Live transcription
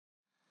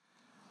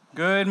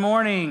Good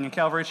morning,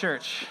 Calvary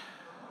Church.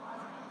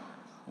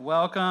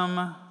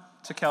 Welcome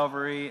to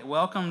Calvary.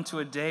 Welcome to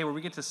a day where we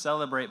get to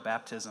celebrate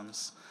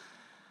baptisms.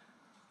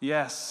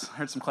 Yes,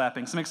 heard some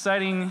clapping. Some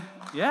exciting,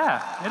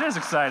 it is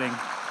exciting.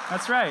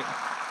 That's right.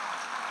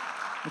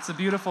 It's a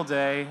beautiful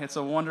day. It's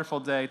a wonderful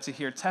day to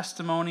hear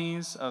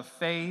testimonies of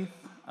faith,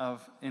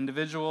 of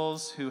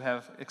individuals who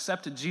have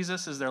accepted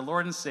Jesus as their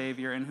Lord and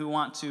Savior and who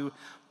want to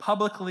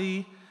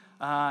publicly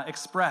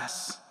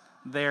express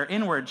their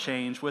inward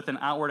change with an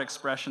outward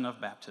expression of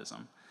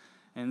baptism.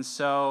 And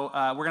so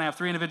we're going to have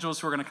three individuals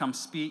who are going to come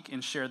speak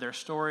and share their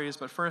stories.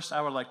 But first,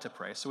 I would like to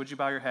pray. So would you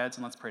bow your heads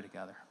and let's pray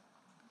together.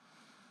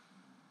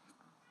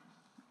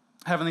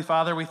 Heavenly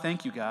Father, we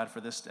thank you, God, for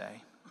this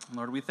day.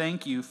 Lord, we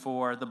thank you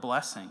for the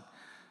blessing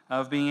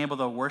of being able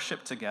to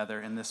worship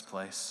together in this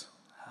place.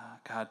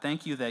 God,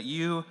 thank you that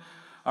you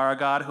are a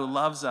God who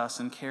loves us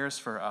and cares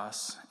for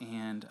us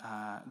and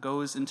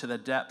goes into the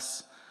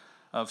depths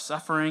of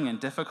suffering and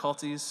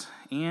difficulties.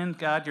 And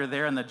God, you're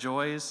there in the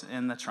joys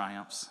and the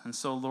triumphs. And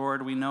so,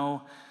 Lord, we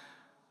know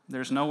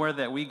there's nowhere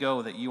that we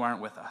go that you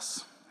aren't with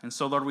us. And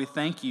so, Lord, we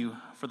thank you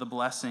for the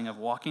blessing of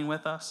walking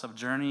with us, of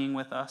journeying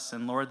with us.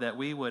 And Lord, that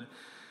we would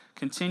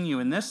continue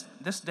in this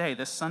day,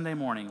 this Sunday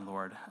morning,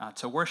 Lord,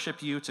 to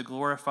worship you, to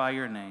glorify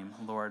your name,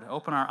 Lord.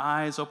 Open our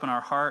eyes, open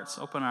our hearts,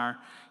 open our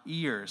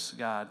ears,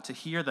 God, to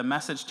hear the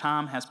message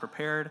Tom has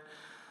prepared,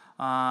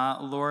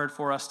 Lord,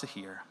 for us to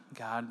hear.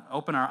 God,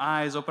 open our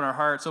eyes, open our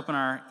hearts, open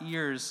our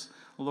ears,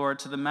 Lord,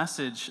 to the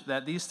message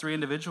that these three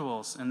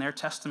individuals and their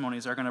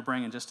testimonies are going to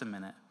bring in just a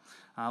minute.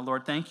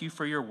 Lord, thank you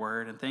for your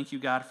word, and thank you,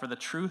 God, for the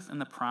truth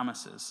and the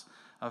promises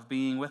of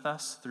being with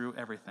us through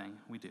everything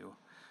we do.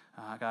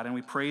 God, and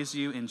we praise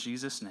you in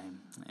Jesus'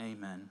 name.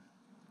 Amen.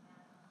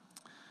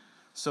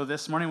 So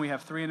this morning we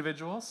have three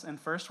individuals, and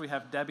first we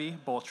have Debbie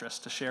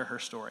Boltrus to share her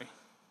story.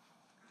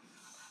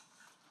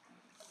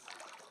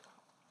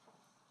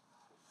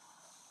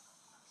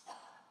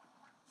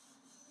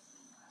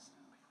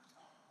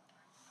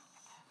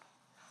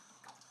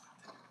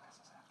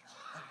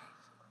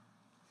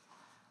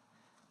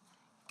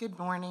 Good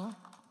morning.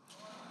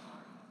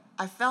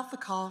 I felt the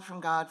call from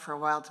God for a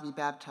while to be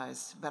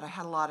baptized, but I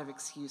had a lot of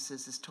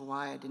excuses as to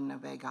why I didn't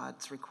obey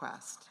God's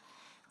request.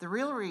 The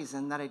real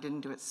reason that I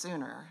didn't do it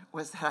sooner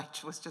was that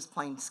I was just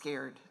plain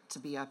scared to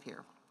be up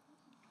here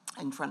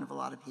in front of a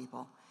lot of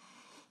people.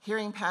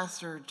 Hearing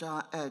Pastor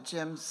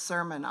Jim's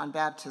sermon on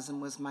baptism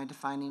was my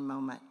defining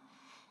moment.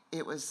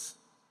 It was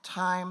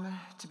time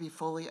to be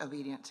fully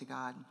obedient to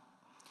God.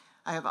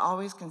 I have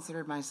always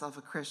considered myself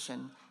a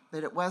Christian,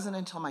 but it wasn't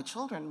until my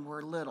children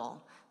were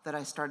little that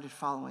I started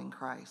following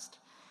Christ.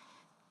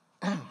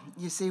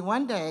 You see,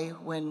 one day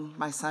when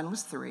my son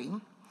was 3,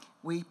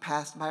 we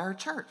passed by our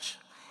church,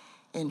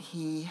 and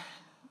he,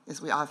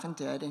 as we often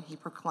did, and he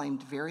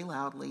proclaimed very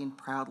loudly and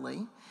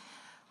proudly,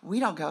 "We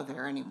don't go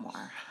there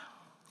anymore."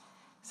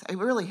 So it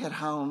really hit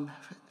home,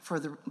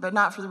 but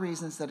not for the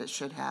reasons that it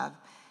should have.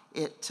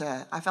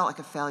 I felt like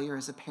a failure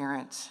as a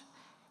parent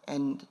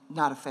and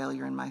not a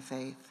failure in my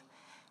faith.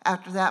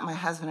 After that, my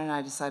husband and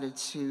I decided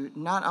to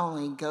not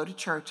only go to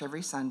church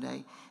every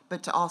Sunday,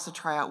 but to also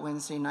try out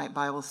Wednesday night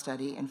Bible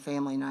study and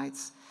family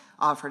nights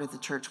offered at the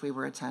church we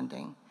were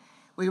attending.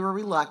 We were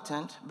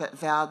reluctant, but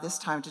vowed this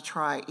time to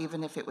try,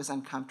 even if it was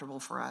uncomfortable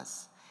for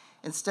us.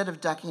 Instead of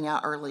ducking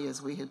out early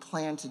as we had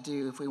planned to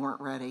do if we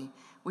weren't ready,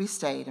 we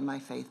stayed and my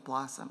faith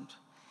blossomed.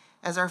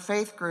 As our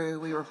faith grew,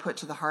 we were put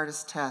to the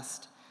hardest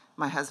test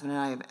my husband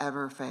and I have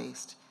ever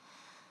faced.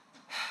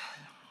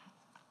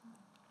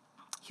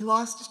 He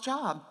lost his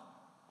job,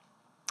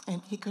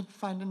 and he couldn't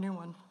find a new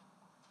one.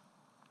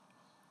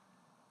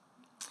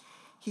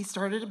 He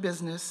started a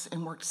business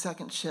and worked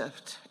second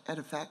shift at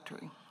a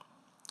factory.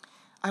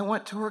 I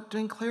went to work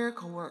doing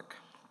clerical work,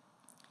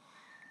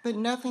 but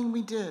nothing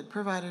we did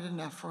provided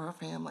enough for our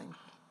family.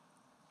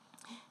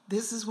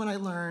 This is when I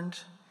learned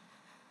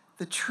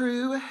the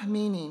true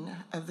meaning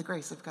of the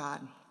grace of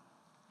God.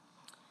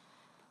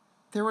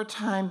 There were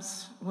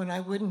times when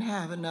I wouldn't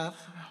have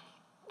enough,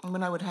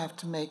 when I would have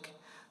to make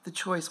the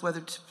choice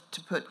whether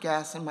to put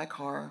gas in my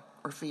car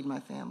or feed my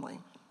family.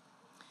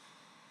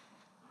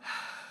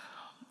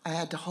 I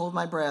had to hold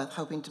my breath,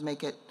 hoping to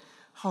make it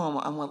home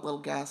on what little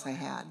gas I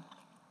had.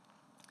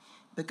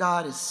 But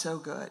God is so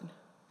good.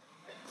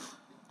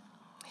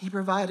 He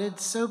provided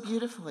so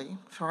beautifully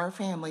for our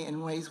family in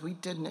ways we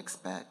didn't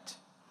expect.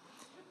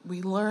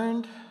 We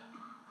learned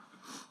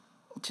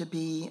to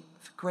be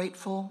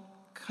grateful,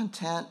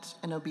 content,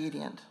 and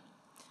obedient.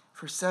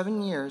 For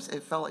 7 years,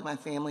 it felt like my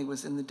family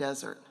was in the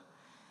desert.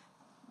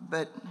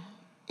 But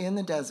in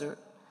the desert,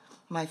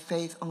 my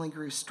faith only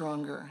grew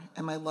stronger,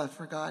 and my love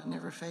for God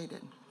never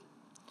faded.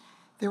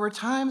 There were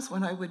times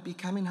when I would be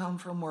coming home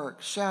from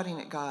work, shouting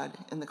at God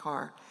in the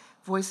car,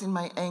 voicing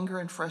my anger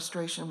and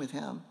frustration with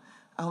him,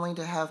 only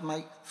to have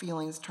my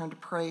feelings turn to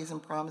praise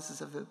and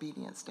promises of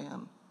obedience to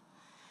him.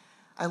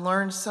 I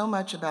learned so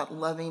much about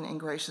loving and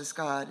gracious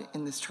God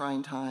in these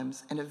trying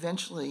times, and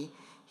eventually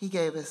he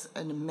gave us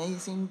an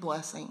amazing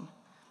blessing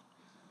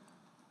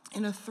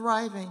in a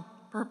thriving,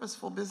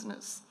 purposeful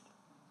business.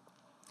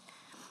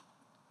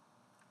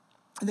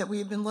 that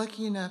we've been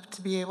lucky enough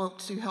to be able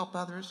to help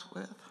others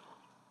with.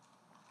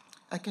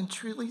 I can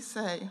truly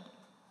say,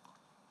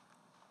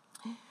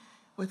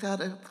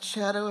 without a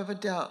shadow of a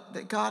doubt,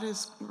 that God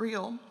is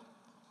real.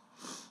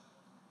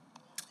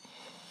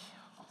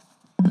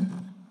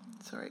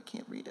 Sorry, I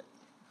can't read it.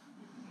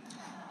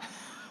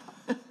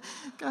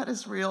 God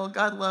is real.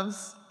 God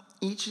loves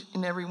each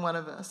and every one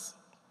of us.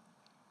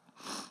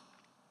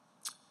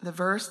 The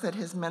verse that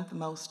has meant the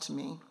most to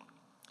me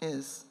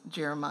is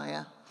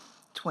Jeremiah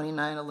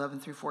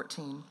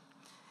 29:11-14.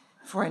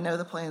 For I know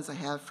the plans I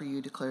have for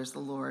you, declares the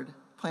Lord,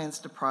 plans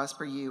to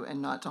prosper you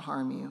and not to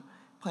harm you,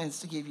 plans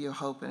to give you a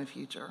hope and a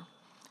future.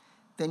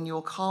 Then you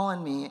will call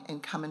on me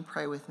and come and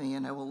pray with me,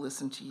 and I will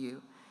listen to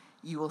you.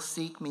 You will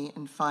seek me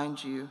and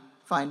find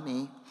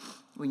me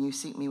when you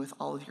seek me with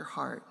all of your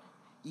heart.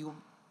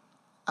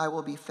 I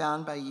will be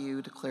found by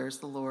you, declares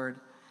the Lord,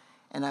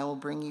 and I will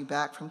bring you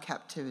back from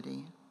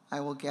captivity. I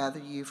will gather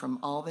you from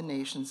all the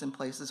nations and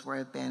places where I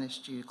have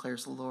banished you,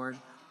 declares the Lord,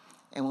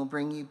 and will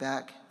bring you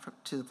back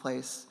to the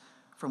place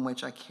from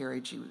which I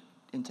carried you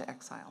into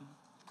exile.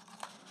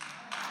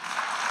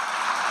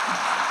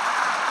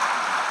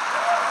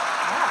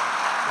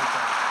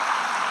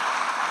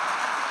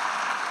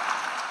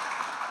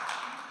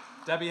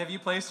 Debbie, have you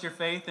placed your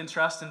faith and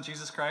trust in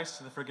Jesus Christ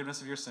for the forgiveness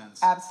of your sins?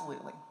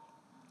 Absolutely.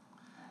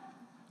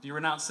 Do you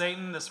renounce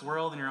Satan, this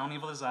world, and your own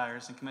evil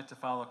desires and commit to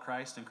follow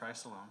Christ and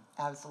Christ alone?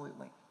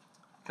 Absolutely.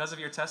 Because of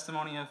your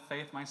testimony of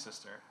faith, my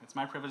sister, it's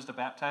my privilege to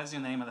baptize you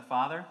in the name of the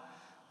Father,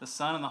 the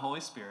Son, and the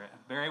Holy Spirit.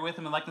 Bury with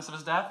him in the likeness of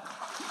his death.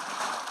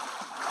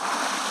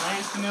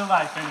 Raised to new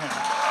life in him.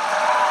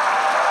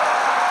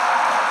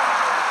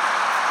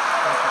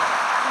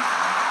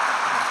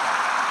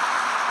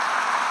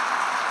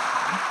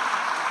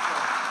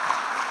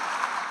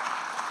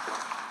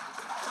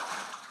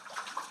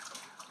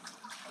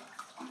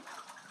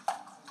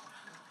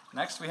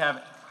 Next, we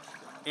have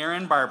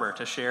Aaron Barber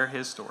to share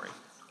his story.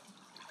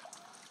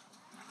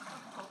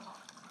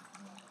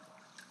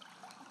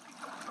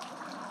 All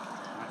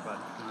right, bud,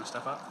 you want to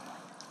step up?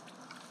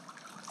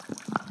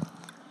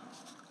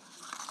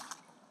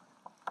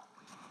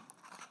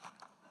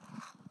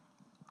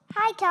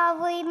 Hi,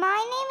 Calvary. My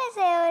name is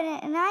Aaron,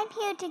 and I'm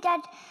here to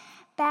get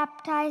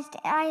baptized.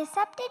 I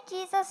accepted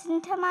Jesus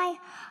into my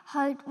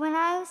heart when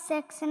I was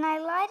 6, and I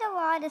lied a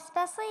lot,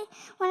 especially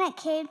when it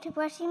came to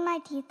brushing my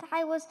teeth.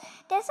 I was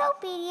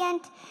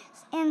disobedient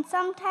and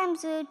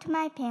sometimes rude to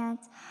my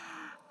parents.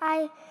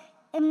 I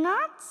am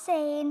not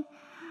saying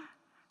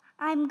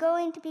I'm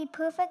going to be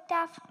perfect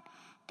after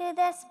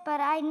this, but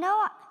I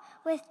know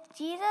with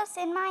Jesus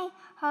in my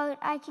heart,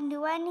 I can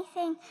do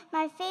anything.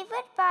 My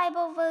favorite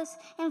Bible verse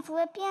in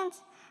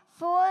Philippians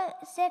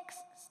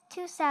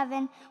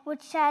 4:6-7,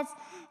 which says,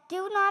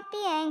 "Do not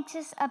be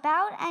anxious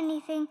about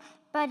anything,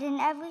 but in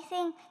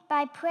everything,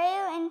 by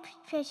prayer and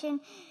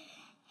petition,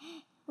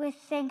 with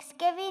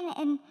thanksgiving,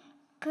 and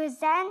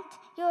present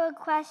your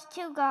request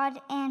to God,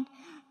 and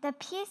the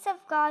peace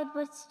of God,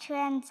 which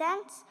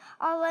transcends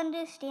all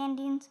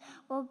understandings,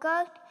 will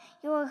guard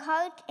your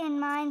heart and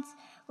minds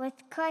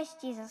with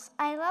Christ Jesus."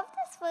 I love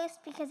this verse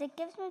because it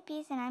gives me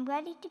peace, and I'm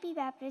ready to be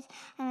baptized.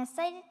 I'm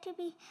excited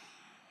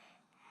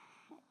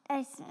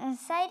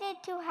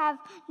to have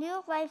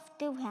new life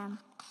through him.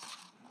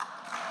 You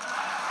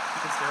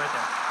can stay right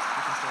there.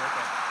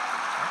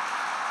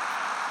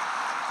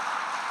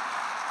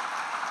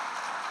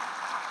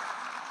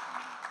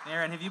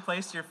 Aaron, have you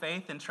placed your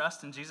faith and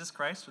trust in Jesus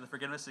Christ for the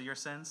forgiveness of your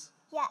sins?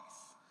 Yes.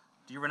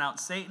 Do you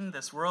renounce Satan,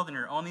 this world, and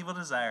your own evil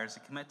desires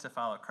and commit to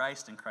follow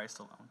Christ and Christ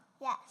alone?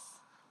 Yes.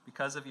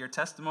 Because of your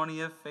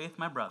testimony of faith,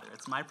 my brother,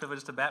 it's my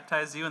privilege to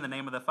baptize you in the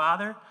name of the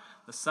Father,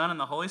 the Son, and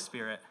the Holy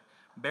Spirit.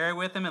 Bury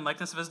with him in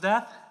likeness of his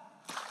death.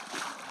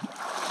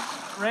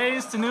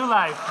 Raised to new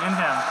life in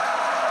him.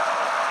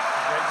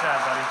 Great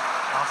job, buddy.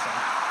 Awesome.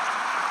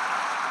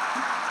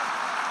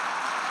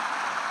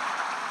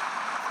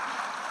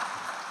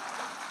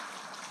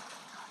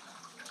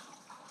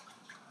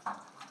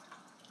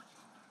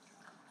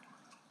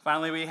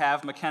 Finally, we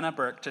have McKenna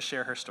Burke to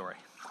share her story.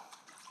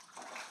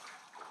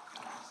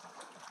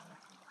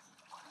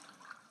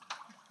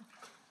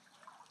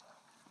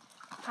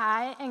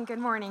 Hi, and good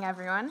morning,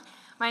 everyone.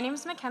 My name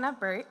is McKenna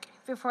Burke.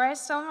 Before I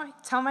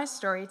tell my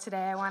story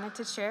today, I wanted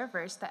to share a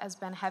verse that has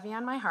been heavy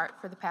on my heart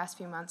for the past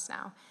few months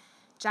now.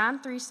 John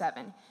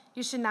 3:7.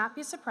 You should not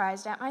be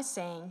surprised at my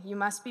saying, you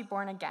must be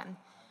born again.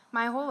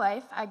 My whole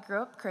life, I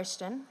grew up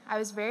Christian. I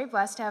was very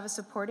blessed to have a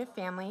supportive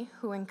family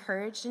who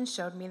encouraged and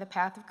showed me the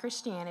path of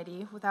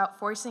Christianity without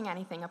forcing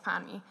anything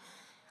upon me.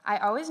 I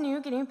always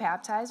knew getting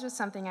baptized was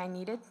something I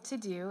needed to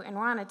do and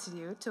wanted to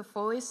do to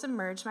fully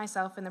submerge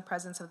myself in the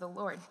presence of the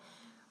Lord.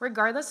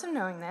 Regardless of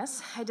knowing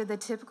this, I did the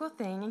typical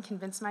thing and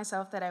convinced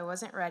myself that I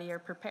wasn't ready or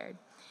prepared.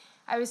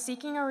 I was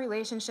seeking a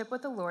relationship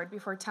with the Lord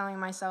before telling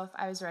myself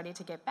I was ready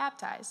to get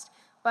baptized.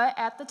 But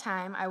at the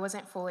time, I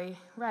wasn't fully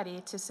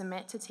ready to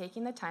submit to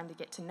taking the time to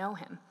get to know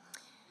him.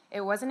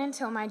 It wasn't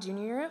until my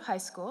junior year of high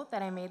school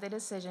that I made the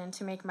decision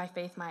to make my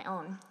faith my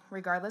own,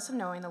 regardless of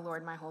knowing the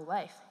Lord my whole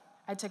life.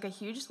 I took a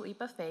huge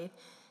leap of faith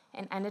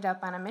and ended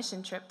up on a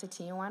mission trip to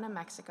Tijuana,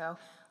 Mexico,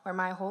 where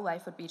my whole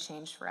life would be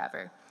changed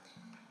forever.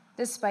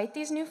 Despite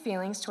these new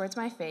feelings towards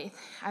my faith,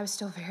 I was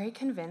still very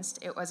convinced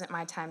it wasn't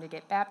my time to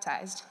get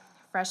baptized.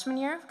 Freshman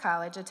year of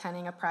college,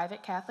 attending a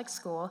private Catholic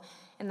school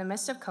in the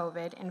midst of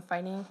COVID and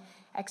fighting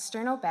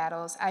external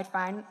battles, I'd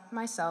find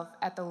myself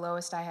at the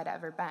lowest I had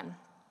ever been.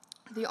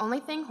 The only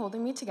thing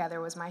holding me together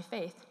was my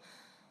faith.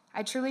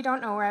 I truly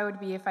don't know where I would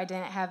be if I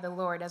didn't have the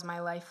Lord as my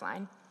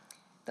lifeline.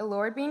 The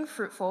Lord, being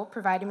fruitful,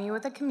 provided me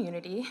with a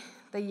community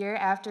the year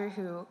after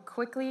who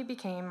quickly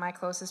became my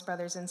closest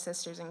brothers and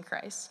sisters in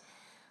Christ.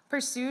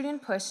 Pursued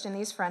and pushed in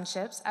these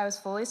friendships, I was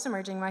fully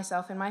submerging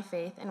myself in my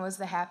faith and was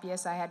the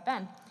happiest I had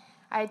been.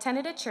 I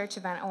attended a church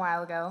event a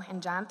while ago,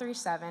 and John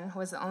 3:7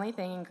 was the only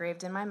thing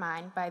engraved in my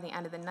mind by the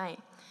end of the night,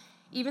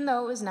 even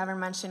though it was never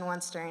mentioned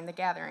once during the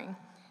gathering.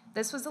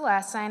 This was the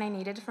last sign I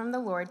needed from the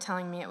Lord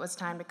telling me it was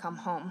time to come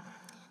home.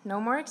 No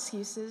more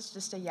excuses,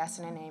 just a yes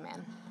and an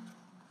amen.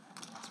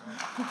 That's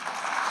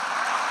right.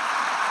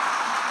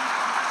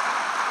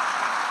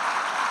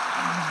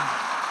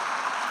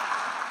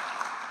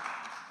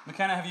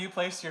 McKenna, have you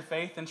placed your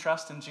faith and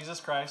trust in Jesus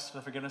Christ for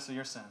the forgiveness of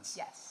your sins?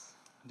 Yes.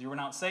 Do you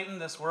renounce Satan,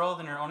 this world,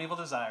 and your own evil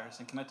desires,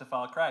 and commit to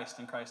follow Christ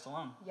and Christ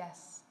alone?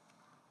 Yes.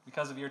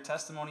 Because of your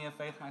testimony of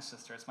faith, my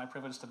sister, it's my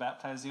privilege to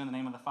baptize you in the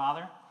name of the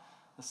Father,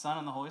 the Son,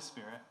 and the Holy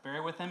Spirit.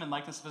 Buried with him in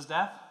likeness of his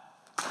death,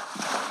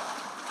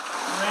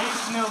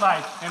 raised to new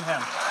life in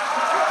him.